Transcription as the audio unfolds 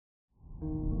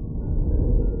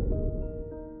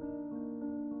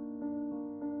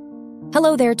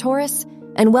Hello there, Taurus,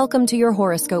 and welcome to your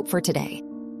horoscope for today,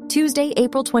 Tuesday,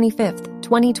 April 25th,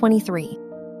 2023.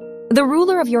 The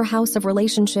ruler of your house of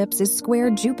relationships is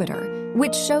square Jupiter,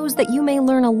 which shows that you may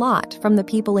learn a lot from the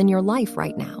people in your life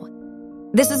right now.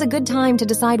 This is a good time to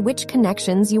decide which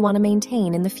connections you want to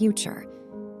maintain in the future.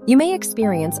 You may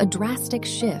experience a drastic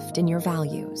shift in your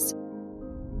values.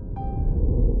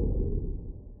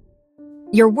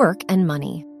 Your work and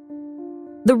money.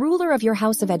 The ruler of your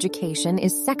house of education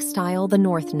is sextile the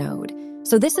North Node,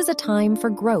 so this is a time for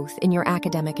growth in your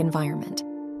academic environment.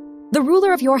 The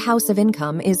ruler of your house of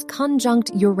income is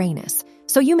conjunct Uranus,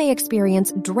 so you may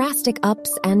experience drastic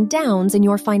ups and downs in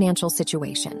your financial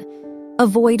situation.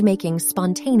 Avoid making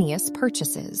spontaneous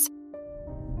purchases.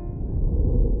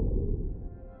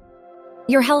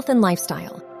 Your health and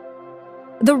lifestyle.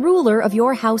 The ruler of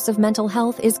your house of mental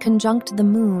health is conjunct the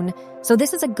Moon, so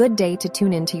this is a good day to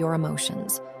tune into your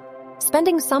emotions.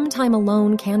 Spending some time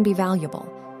alone can be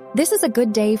valuable. This is a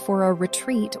good day for a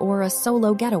retreat or a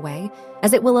solo getaway,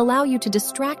 as it will allow you to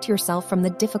distract yourself from the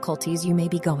difficulties you may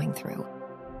be going through.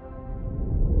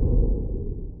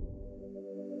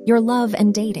 Your love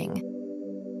and dating.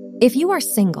 If you are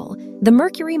single, the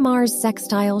Mercury-Mars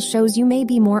sextile shows you may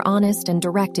be more honest and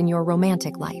direct in your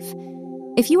romantic life.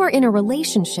 If you are in a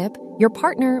relationship, your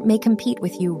partner may compete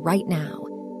with you right now.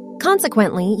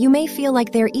 Consequently, you may feel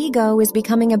like their ego is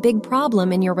becoming a big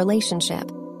problem in your relationship.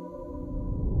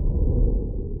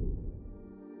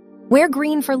 Wear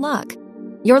green for luck.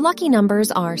 Your lucky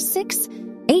numbers are 6,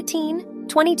 18,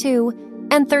 22,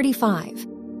 and 35.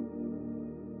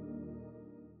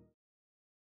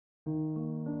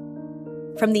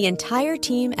 From the entire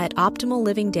team at Optimal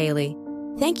Living Daily,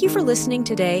 thank you for listening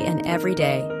today and every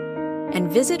day. And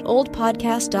visit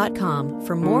oldpodcast.com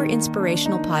for more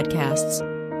inspirational podcasts.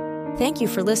 Thank you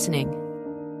for listening.